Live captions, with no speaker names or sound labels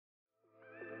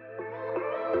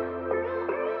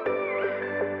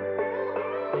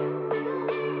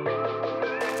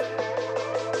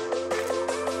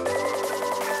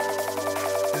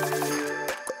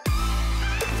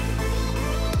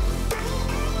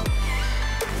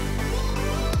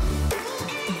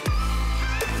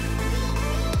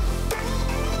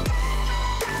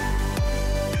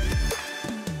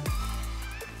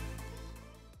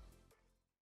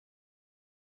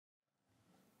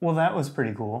Well, that was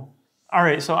pretty cool. All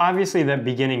right, so obviously that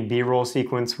beginning B-roll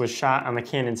sequence was shot on the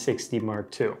Canon 6D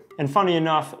Mark II. And funny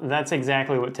enough, that's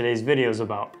exactly what today's video is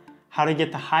about. How to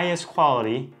get the highest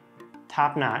quality,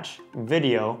 top-notch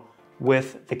video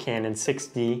with the Canon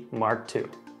 6D Mark II.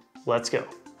 Let's go.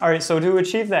 All right, so to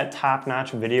achieve that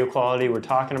top-notch video quality we're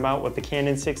talking about with the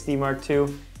Canon 6D Mark II,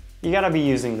 you gotta be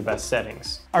using the best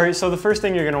settings. All right, so the first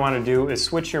thing you're gonna wanna do is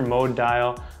switch your mode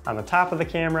dial on the top of the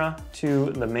camera to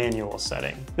the manual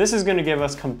setting. This is gonna give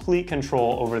us complete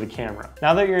control over the camera.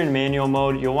 Now that you're in manual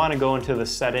mode, you'll wanna go into the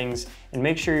settings and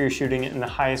make sure you're shooting it in the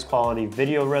highest quality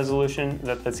video resolution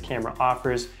that this camera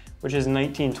offers, which is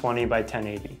 1920 by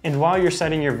 1080. And while you're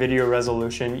setting your video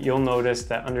resolution, you'll notice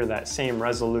that under that same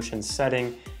resolution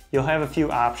setting, you'll have a few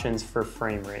options for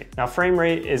frame rate. Now, frame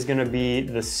rate is gonna be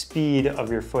the speed of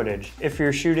your footage. If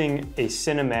you're shooting a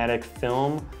cinematic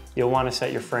film, you'll wanna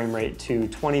set your frame rate to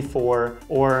 24,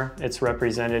 or it's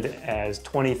represented as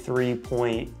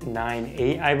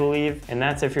 23.98, I believe. And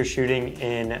that's if you're shooting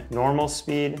in normal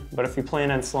speed. But if you plan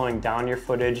on slowing down your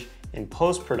footage in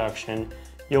post-production,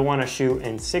 you'll want to shoot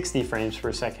in 60 frames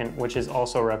per second, which is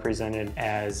also represented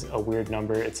as a weird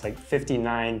number. It's like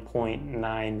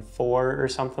 59.94 or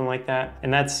something like that.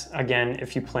 And that's, again,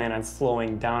 if you plan on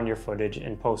slowing down your footage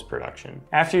in post-production.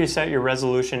 After you set your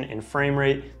resolution and frame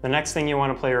rate, the next thing you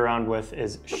want to play around with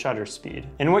is shutter speed.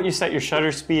 And what you set your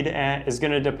shutter speed at is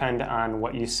going to depend on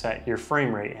what you set your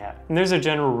frame rate at. And there's a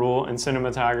general rule in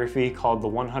cinematography called the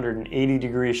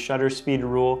 180-degree shutter speed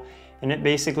rule. And it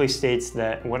basically states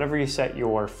that whatever you set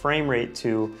your frame rate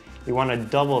to, you want to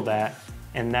double that,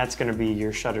 and that's going to be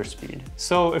your shutter speed.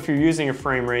 So if you're using a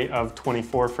frame rate of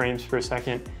 24 frames per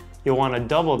second, you'll want to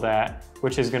double that,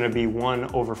 which is going to be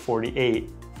 1/48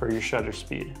 for your shutter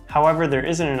speed. However, there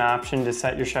isn't an option to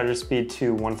set your shutter speed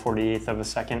to 1/48 of a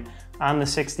second on the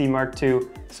 6D Mark II,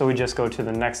 so we just go to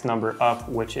the next number up,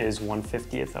 which is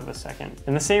 1/50th of a second.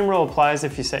 And the same rule applies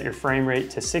if you set your frame rate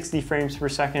to 60 frames per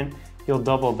second, you'll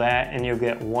double that and you'll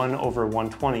get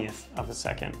 1/120th of a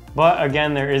second. But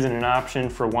again, there isn't an option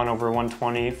for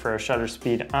 1/120 for a shutter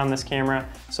speed on this camera,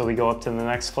 so we go up to the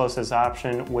next closest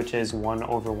option, which is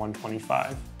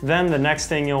 1/125. Then the next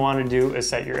thing you'll want to do is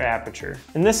set your aperture.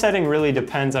 And this setting really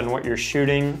depends on what you're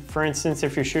shooting. For instance,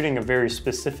 if you're shooting a very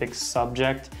specific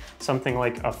subject, something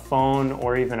like a phone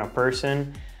or even a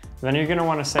person, then you're gonna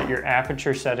wanna set your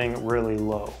aperture setting really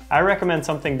low. I recommend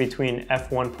something between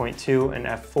f1.2 and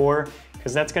f4,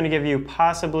 because that's gonna give you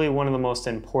possibly one of the most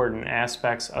important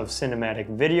aspects of cinematic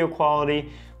video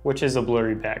quality, which is a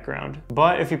blurry background.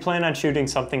 But if you plan on shooting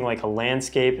something like a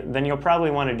landscape, then you'll probably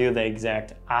wanna do the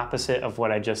exact opposite of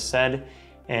what I just said,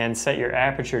 and set your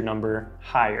aperture number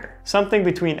higher. Something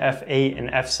between f8 and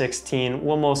f16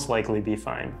 will most likely be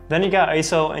fine. Then you got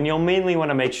ISO, and you'll mainly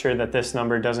want to make sure that this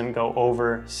number doesn't go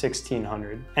over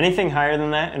 1600. Anything higher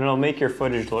than that and it'll make your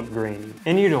footage look grainy,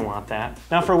 and you don't want that.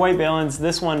 Now for white balance,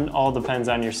 this one all depends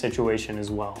on your situation as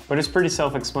well, but it's pretty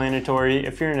self-explanatory.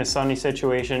 If you're in a sunny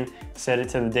situation, set it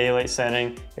to the daylight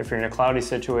setting. If you're in a cloudy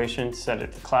situation, set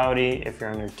it to cloudy. If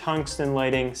you're under tungsten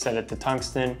lighting, set it to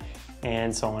tungsten,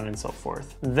 and so on and so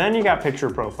forth. Then you got picture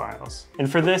profiles.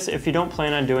 And for this, if you don't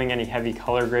plan on doing any heavy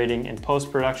color grading in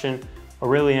post-production, or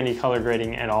really any color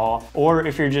grading at all, or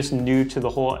if you're just new to the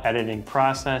whole editing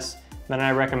process, then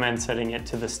I recommend setting it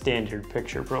to the standard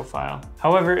picture profile.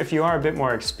 However, if you are a bit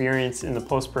more experienced in the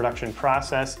post-production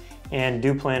process and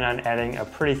do plan on adding a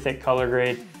pretty thick color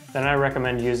grade, then I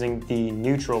recommend using the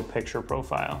neutral picture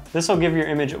profile. This will give your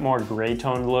image a more gray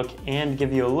toned look and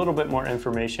give you a little bit more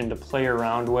information to play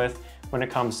around with when it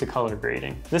comes to color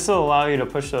grading. This will allow you to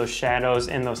push those shadows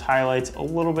and those highlights a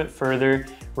little bit further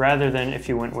rather than if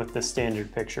you went with the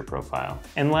standard picture profile.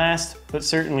 And last, but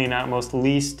certainly not most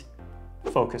least,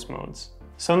 focus modes.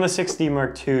 So in the 6D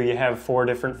Mark II, you have 4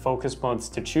 different focus modes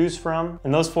to choose from,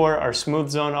 and those 4 are smooth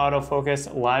zone autofocus,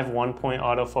 live 1-point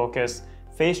autofocus,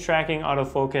 face tracking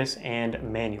autofocus, and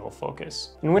manual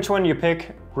focus. And which one you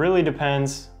pick really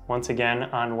depends, once again,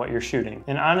 on what you're shooting.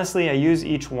 And honestly, I use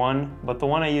each one, but the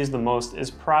one I use the most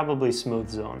is probably smooth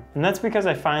zone. And that's because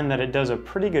I find that it does a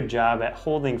pretty good job at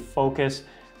holding focus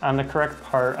on the correct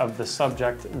part of the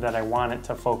subject that I want it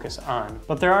to focus on.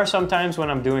 But there are some times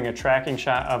when I'm doing a tracking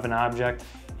shot of an object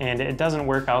and it doesn't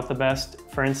work out the best.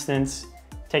 For instance,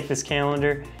 take this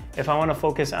calendar. If I want to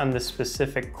focus on the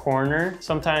specific corner,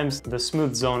 sometimes the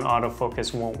smooth zone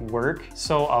autofocus won't work,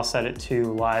 so I'll set it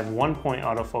to live 1-point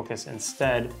autofocus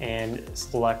instead and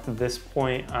select this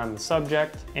point on the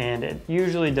subject, and it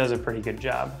usually does a pretty good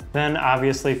job. Then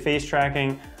obviously face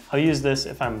tracking, I'll use this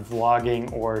if I'm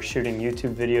vlogging or shooting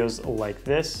YouTube videos like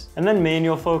this. And then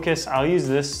manual focus, I'll use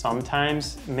this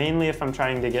sometimes, mainly if I'm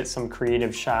trying to get some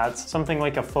creative shots, something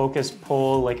like a focus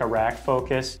pull, like a rack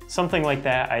focus, something like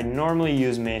that. I normally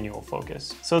use manual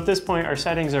focus. So at this point, our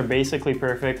settings are basically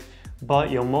perfect,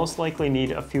 but you'll most likely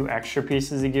need a few extra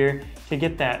pieces of gear to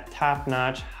get that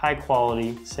top-notch,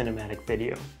 high-quality cinematic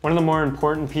video. One of the more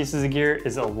important pieces of gear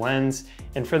is a lens,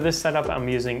 and for this setup, I'm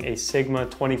using a Sigma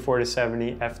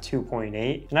 24-70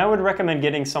 f2.8, and I would recommend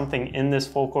getting something in this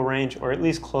focal range, or at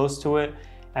least close to it.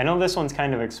 I know this one's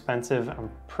kind of expensive. I'm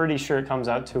pretty sure it comes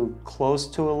out to close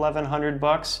to 1,100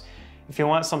 bucks. If you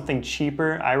want something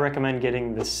cheaper, I recommend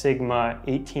getting the Sigma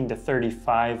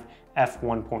 18-35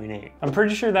 f1.8. I'm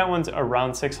pretty sure that one's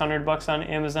around 600 bucks on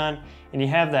Amazon, and you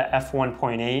have that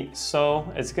f1.8,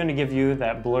 so it's gonna give you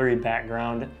that blurry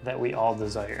background that we all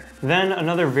desire. Then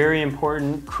another very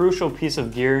important, crucial piece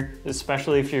of gear,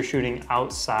 especially if you're shooting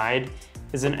outside,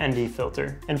 is an ND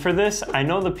filter. And for this, I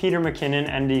know the Peter McKinnon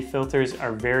ND filters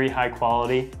are very high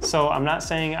quality, so I'm not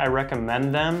saying I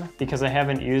recommend them because I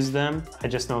haven't used them. I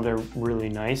just know they're really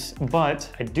nice,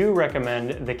 but I do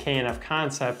recommend the K&F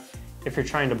Concept if you're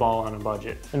trying to ball on a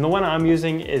budget. And the one I'm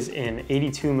using is an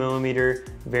 82mm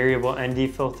variable ND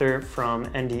filter from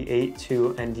ND8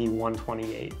 to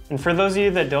ND128. And for those of you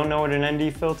that don't know what an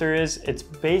ND filter is, it's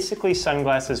basically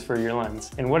sunglasses for your lens.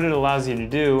 And what it allows you to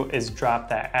do is drop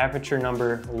that aperture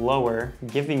number lower,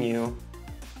 giving you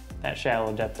that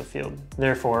shallow depth of field,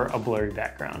 therefore a blurry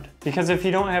background. Because if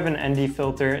you don't have an ND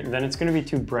filter, then it's gonna be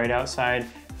too bright outside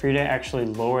for you to actually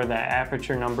lower that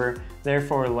aperture number,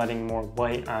 therefore letting more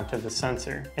light onto the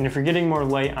sensor. And if you're getting more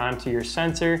light onto your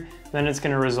sensor, then it's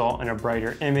gonna result in a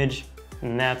brighter image,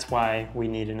 and that's why we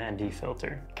need an ND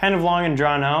filter. Kind of long and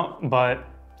drawn out, but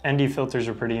ND filters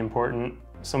are pretty important,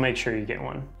 so make sure you get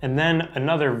one. And then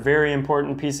another very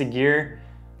important piece of gear,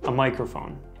 a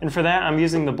microphone. And for that, I'm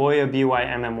using the Boya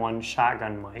BY-MM1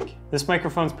 shotgun mic. This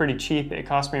microphone's pretty cheap. It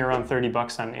cost me around 30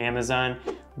 bucks on Amazon,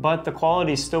 but the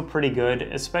quality is still pretty good,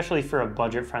 especially for a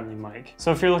budget-friendly mic.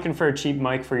 So if you're looking for a cheap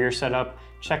mic for your setup,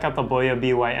 check out the Boya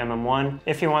BY-MM1.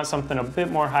 If you want something a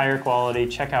bit more higher quality,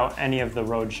 check out any of the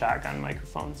Rode shotgun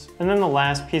microphones. And then the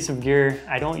last piece of gear,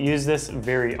 I don't use this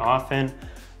very often,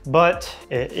 but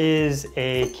it is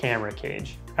a camera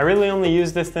cage. I really only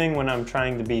use this thing when I'm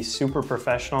trying to be super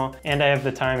professional and I have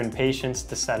the time and patience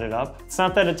to set it up. It's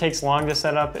not that it takes long to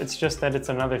set up, it's just that it's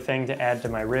another thing to add to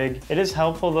my rig. It is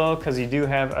helpful though, because you do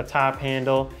have a top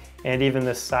handle and even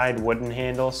this side wooden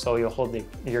handle, so you'll hold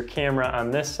your camera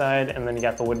on this side and then you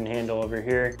got the wooden handle over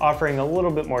here, offering a little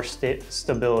bit more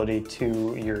stability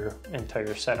to your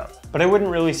entire setup. But I wouldn't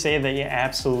really say that you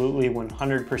absolutely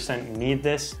 100% need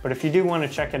this, but if you do want to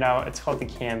check it out, it's called the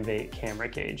Camvate camera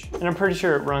cage. And I'm pretty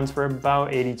sure it runs for about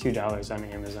 $82 on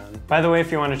Amazon. By the way,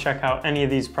 if you want to check out any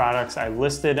of these products I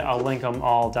listed, I'll link them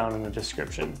all down in the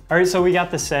description. All right, so we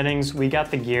got the settings, we got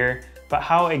the gear, but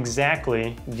how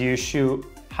exactly do you shoot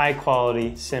high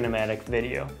quality cinematic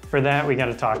video? For that, we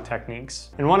gotta talk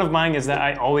techniques. And one of mine is that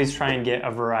I always try and get a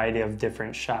variety of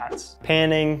different shots.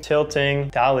 Panning, tilting,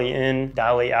 dolly in,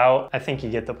 dolly out, I think you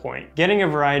get the point. Getting a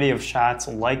variety of shots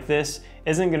like this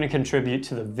isn't gonna contribute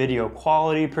to the video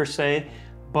quality per se,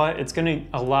 but it's gonna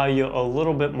allow you a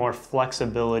little bit more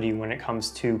flexibility when it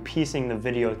comes to piecing the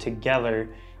video together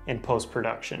in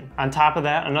post-production. On top of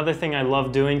that, another thing I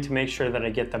love doing to make sure that I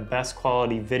get the best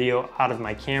quality video out of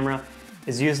my camera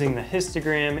is using the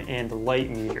histogram and light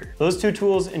meter. Those two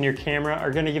tools in your camera are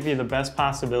gonna give you the best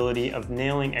possibility of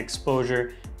nailing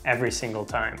exposure every single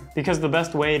time. Because the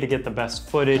best way to get the best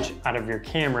footage out of your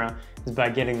camera is by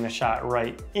getting the shot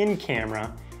right in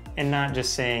camera and not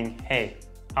just saying, hey,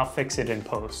 I'll fix it in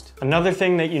post. Another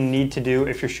thing that you need to do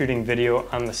if you're shooting video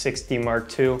on the 6D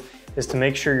Mark II is to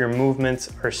make sure your movements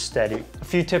are steady. A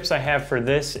few tips I have for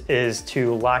this is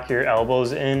to lock your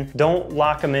elbows in. Don't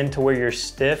lock them in to where you're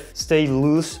stiff. Stay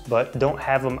loose, but don't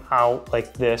have them out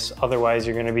like this. Otherwise,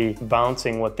 you're gonna be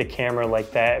bouncing with the camera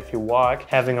like that if you walk.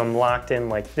 Having them locked in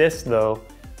like this though,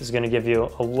 is gonna give you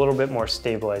a little bit more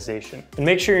stabilization. And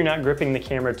make sure you're not gripping the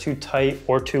camera too tight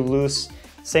or too loose.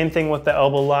 Same thing with the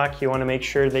elbow lock. You wanna make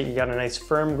sure that you got a nice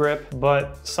firm grip,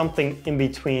 but something in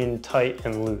between tight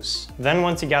and loose. Then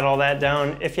once you got all that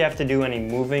down, if you have to do any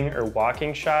moving or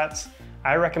walking shots,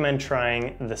 I recommend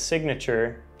trying the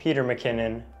signature Peter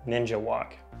McKinnon Ninja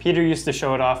Walk. Peter used to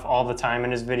show it off all the time in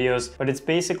his videos, but it's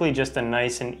basically just a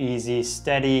nice and easy,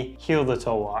 steady,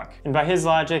 heel-to-toe walk. And by his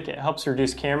logic, it helps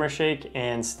reduce camera shake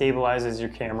and stabilizes your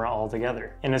camera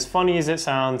altogether. And as funny as it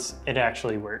sounds, it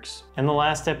actually works. And the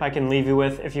last tip I can leave you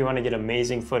with if you want to get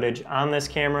amazing footage on this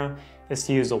camera is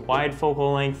to use a wide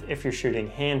focal length if you're shooting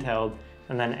handheld,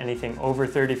 and then anything over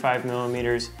 35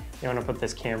 millimeters, you want to put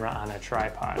this camera on a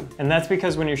tripod. And that's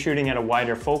because when you're shooting at a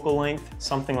wider focal length,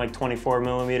 something like 24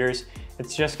 millimeters,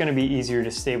 it's just going to be easier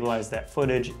to stabilize that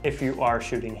footage if you are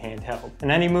shooting handheld. And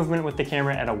any movement with the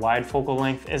camera at a wide focal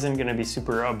length isn't going to be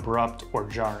super abrupt or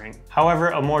jarring. However,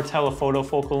 a more telephoto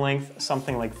focal length,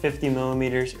 something like 50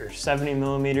 millimeters or 70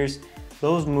 millimeters,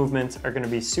 those movements are going to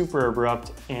be super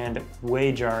abrupt and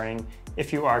way jarring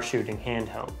if you are shooting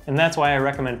handheld. And that's why I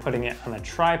recommend putting it on a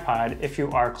tripod if you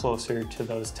are closer to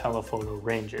those telephoto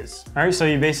ranges. All right, so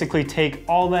you basically take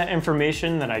all that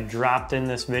information that I dropped in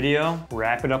this video,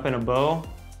 wrap it up in a bow,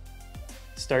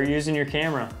 start using your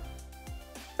camera.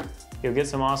 You'll get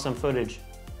some awesome footage.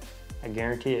 I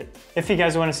guarantee it. If you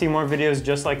guys want to see more videos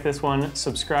just like this one,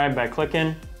 subscribe by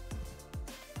clicking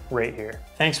right here.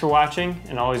 Thanks for watching,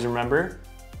 and always remember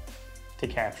to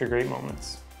capture great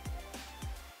moments.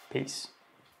 Peace.